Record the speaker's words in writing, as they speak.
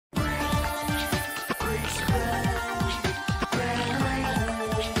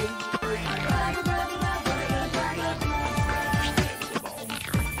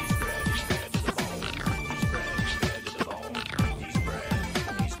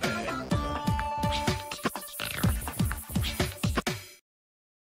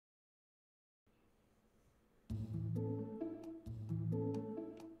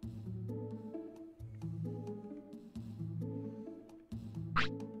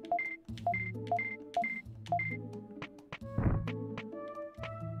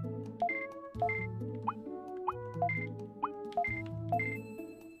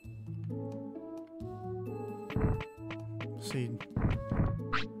see.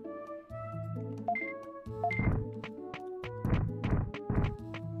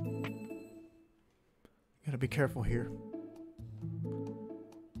 Gotta be careful here.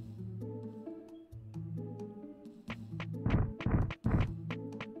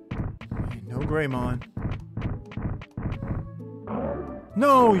 Hey, no Greymon.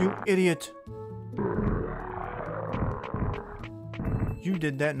 No, you idiot! You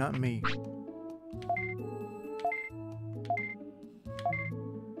did that, not me.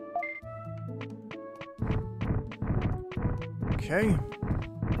 Okay.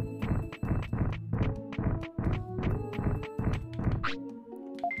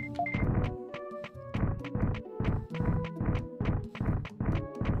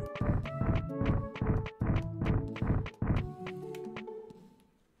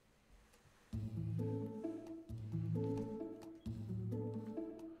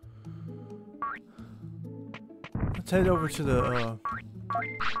 Let's head over to the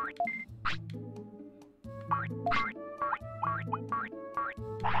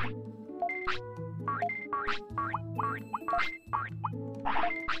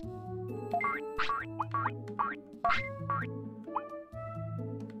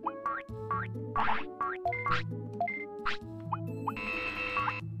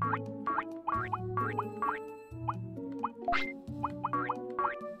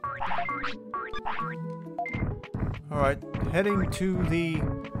Alright, heading to the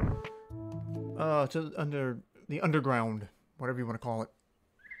underground, whatever you want to call it.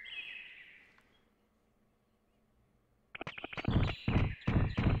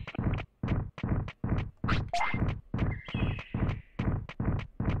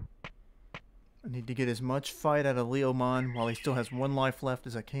 I need to get as much fight out of Leomon while he still has one life left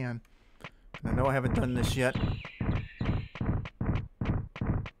as I can. And I know I haven't done this yet.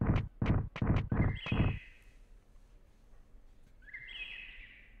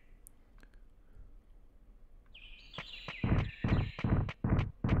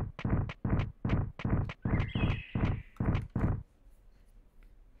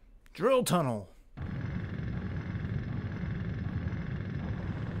 Drill tunnel.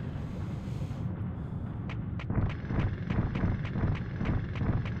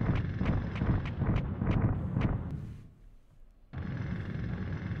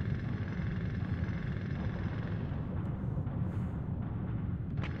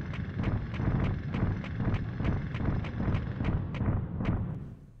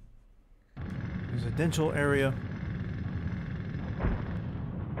 Residential area.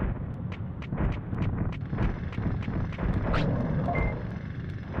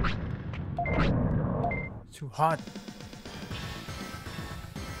 Too hot.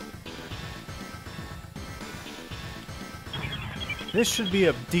 This should be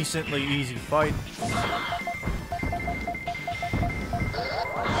a decently easy fight.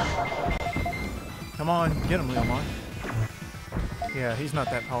 Come on, get him, Leomon. Yeah, he's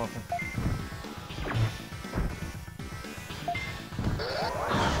not that powerful.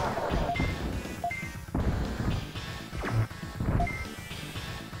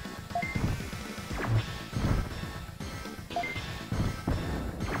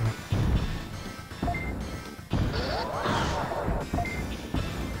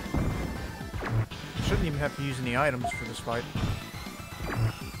 Shouldn't even have to use any items for this fight.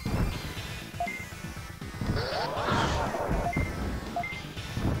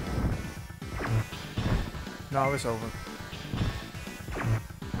 No, it's over.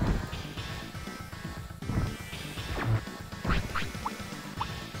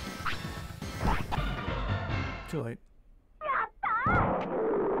 Too late.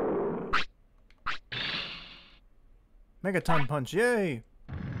 Megaton punch, yay!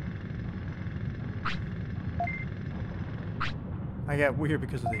 I got weird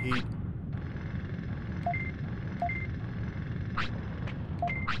because of the heat.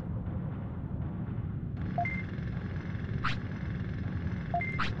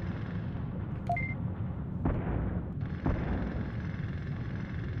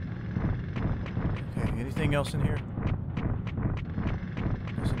 Okay, anything else in here?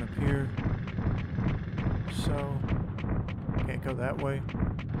 Doesn't appear. So, can't go that way.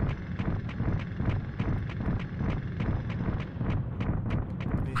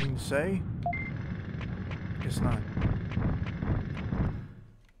 Anything to say? Guess not.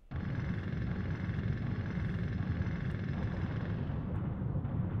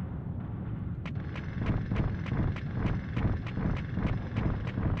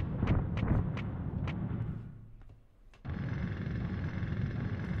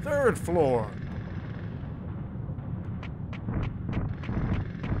 Third floor.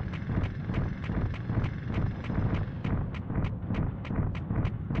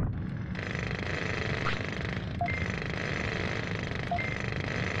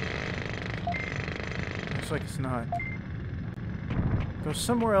 Looks like it's not. Go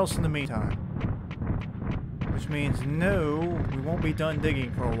somewhere else in the meantime. Which means no, we won't be done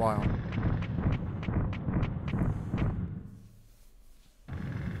digging for a while.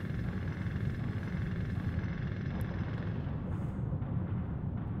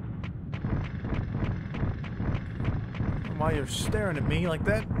 Why you're staring at me like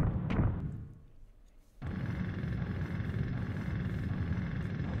that?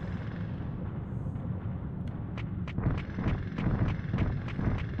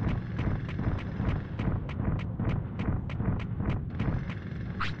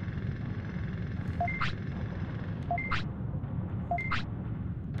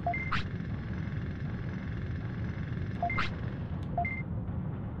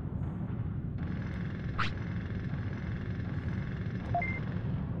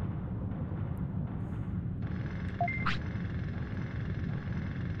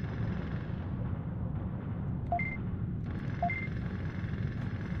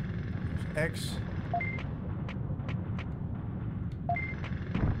 X.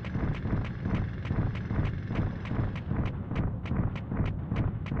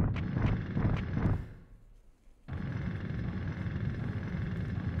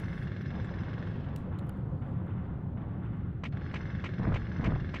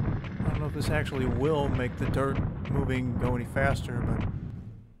 I don't know if this actually will make the dirt moving go any faster, but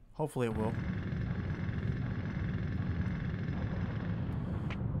hopefully it will.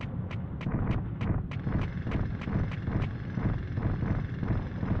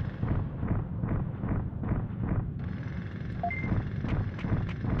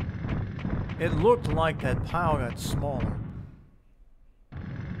 It looked like that pile got smaller.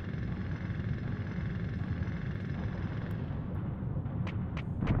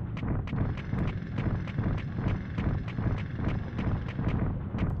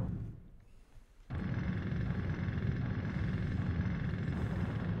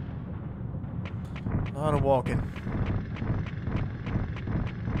 A lot of walking.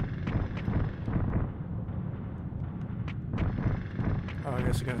 Oh, I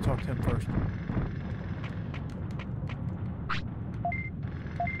guess I gotta talk to him first.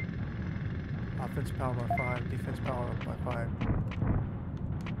 Offense power by 5, defense power up by 5.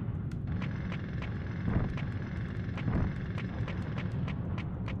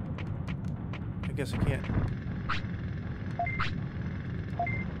 I guess I can't.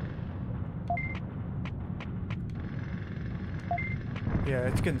 Yeah,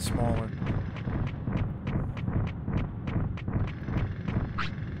 it's getting smaller.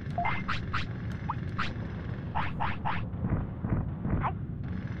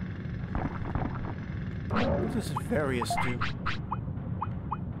 This is very astute.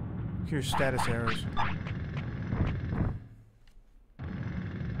 Here's status errors.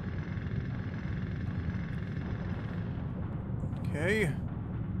 Okay. I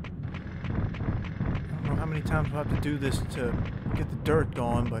don't know how many times we'll have to do this to get the dirt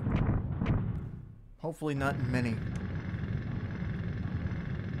gone, but hopefully not many.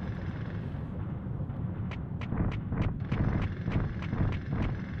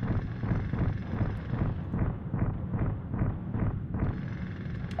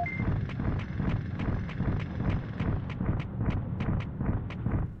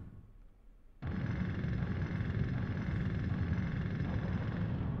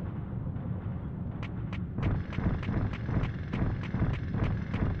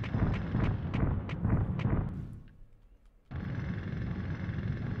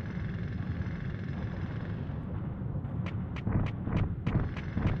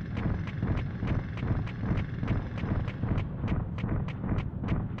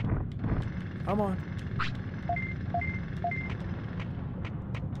 Come on.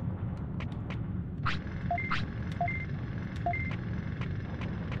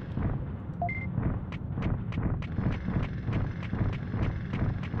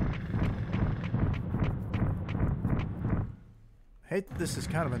 I hate that this is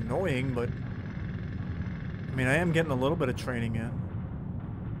kind of annoying, but I mean, I am getting a little bit of training in.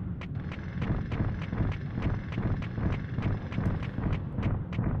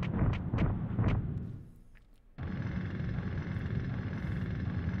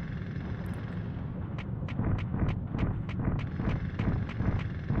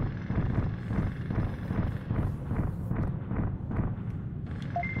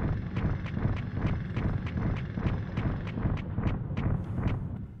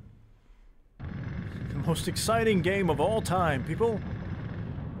 Most exciting game of all time, people.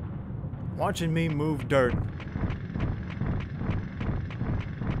 Watching me move dirt.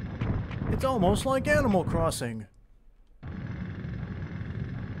 It's almost like Animal Crossing.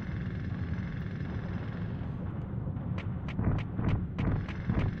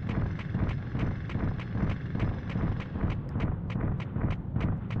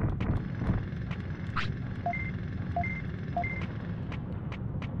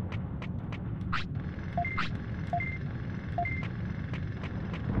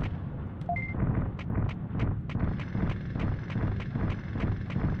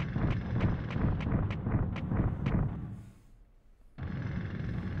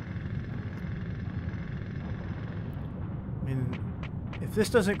 If this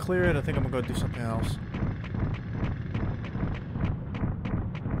doesn't clear it, I think I'm gonna go do something else.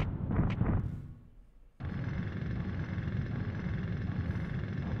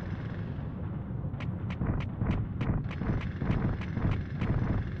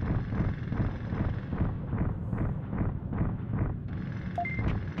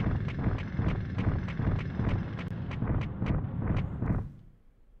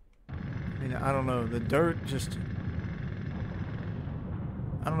 I don't know, the dirt just...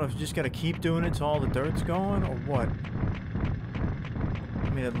 I don't know if you just gotta keep doing it till all the dirt's gone, or what. I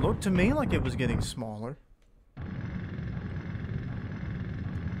mean, it looked to me like it was getting smaller.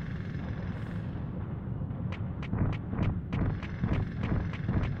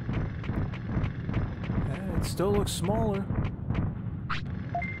 Yeah, it still looks smaller.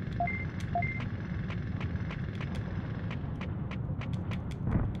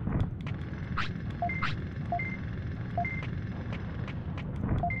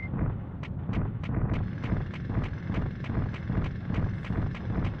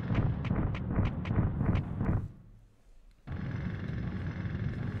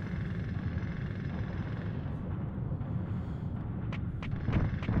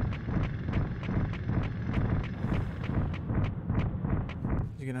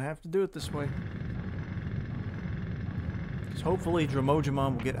 You're gonna have to do it this way. Because hopefully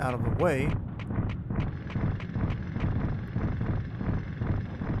Digimon will get out of the way.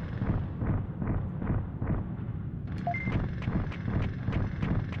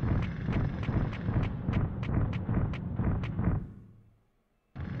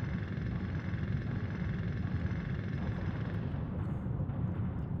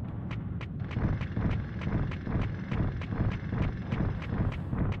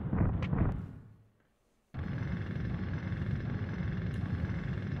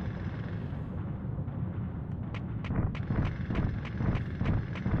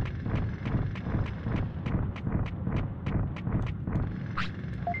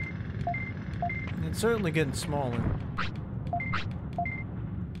 It's certainly getting smaller.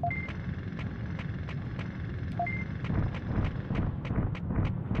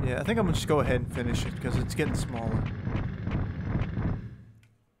 Yeah, I think I'm gonna just go ahead and finish it because it's getting smaller.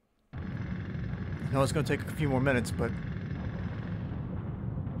 I know it's gonna take a few more minutes, but...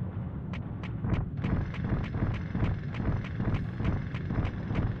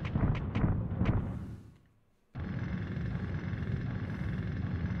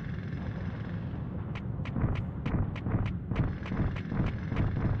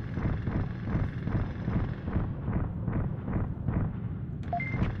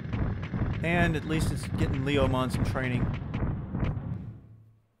 And at least it's getting Leomon some training.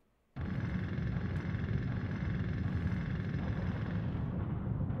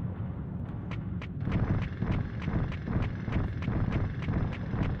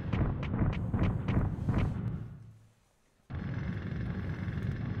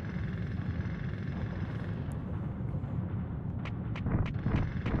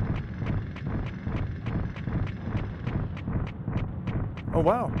 Oh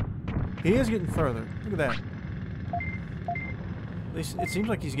wow. He is getting further. Look at that. At least it seems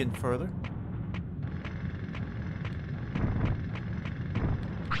like he's getting further.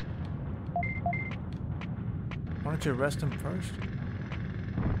 Why don't you arrest him first?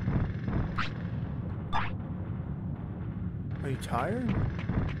 Are you tired?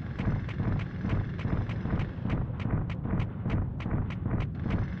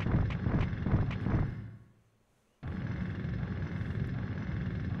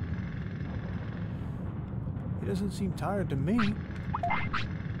 He doesn't seem tired to me.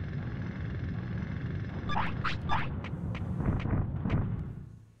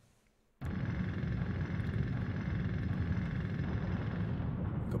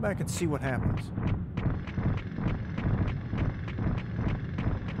 Go back and see what happens.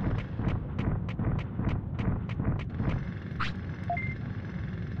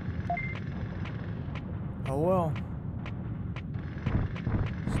 Oh well.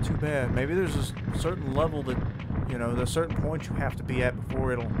 It's too bad. Maybe there's a certain level that, you know, there's certain points you have to be at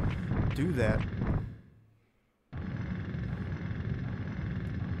before it'll do that.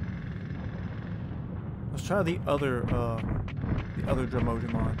 Let's try the other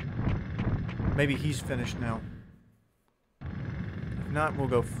Digimon. Maybe he's finished now. If not, we'll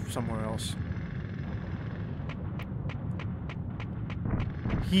go somewhere else.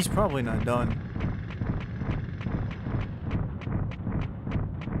 He's probably not done.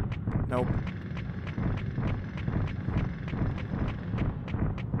 Nope.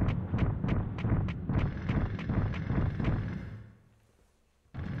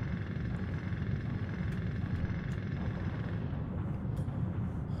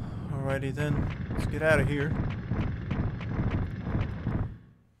 Alrighty then, let's get out of here.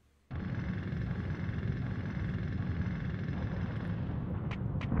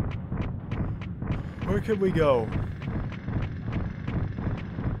 Where can we go?